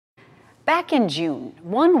Back in June,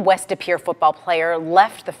 one West De Pere football player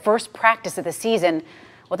left the first practice of the season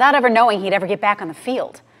without ever knowing he'd ever get back on the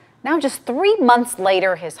field. Now, just 3 months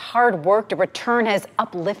later, his hard work to return has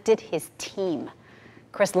uplifted his team.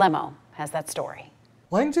 Chris Lemo has that story.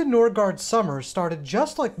 Langdon Norgaard's summer started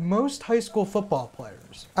just like most high school football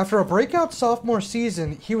players. After a breakout sophomore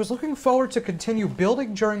season, he was looking forward to continue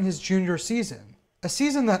building during his junior season, a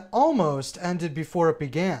season that almost ended before it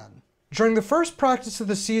began. During the first practice of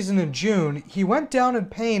the season in June, he went down in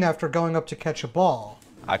pain after going up to catch a ball.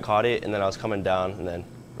 I caught it, and then I was coming down, and then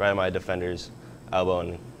right at my defender's elbow,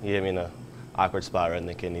 and he hit me in an awkward spot right in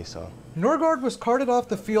the kidney. So Norgaard was carted off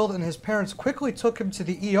the field, and his parents quickly took him to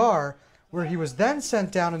the ER, where he was then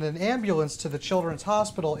sent down in an ambulance to the Children's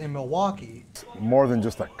Hospital in Milwaukee. More than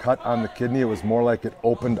just a cut on the kidney, it was more like it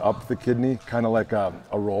opened up the kidney, kind of like a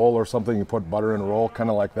roll or something. You put butter in a roll, kind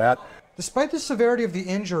of like that. Despite the severity of the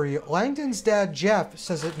injury, Langdon's dad, Jeff,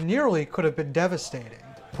 says it nearly could have been devastating.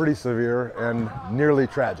 Pretty severe and nearly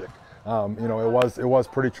tragic. It was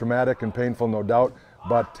pretty traumatic and painful, no doubt,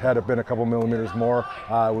 but had it been a couple millimeters more,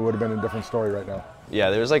 we would have been in a different story right now. yeah,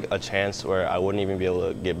 there was like a chance where I wouldn't even be able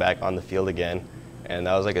to get back on the field again, and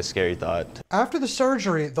that was like a scary thought. After the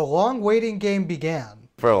surgery, the long waiting game began.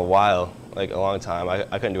 For a while, like a long time, I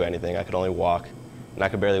couldn't do anything. I could only walk, and I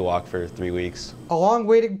could barely walk for 3 weeks. A long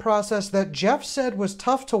waiting process that Jeff said was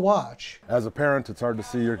tough to watch. As a parent, it's hard to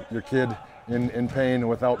see your kid in pain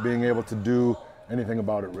without being able to do anything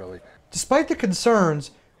about it, really. Despite the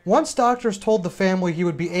concerns, once doctors told the family he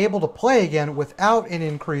would be able to play again without an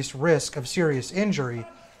increased risk of serious injury,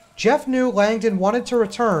 Jeff knew Langdon wanted to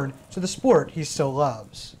return to the sport he still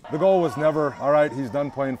loves. The goal was never, all right, he's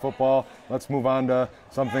done playing football, let's move on to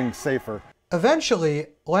something safer. Eventually,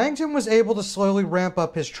 Langdon was able to slowly ramp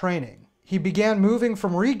up his training. He began moving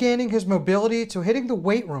from regaining his mobility to hitting the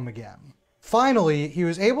weight room again. Finally, he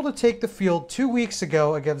was able to take the field 2 weeks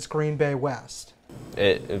ago against Green Bay West.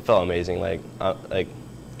 It felt amazing.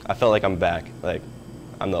 I felt like I'm back. Like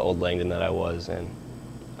I'm the old Langdon that I was, and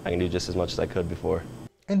I can do just as much as I could before.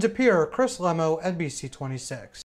 In De Pere, Chris Lemo, NBC 26.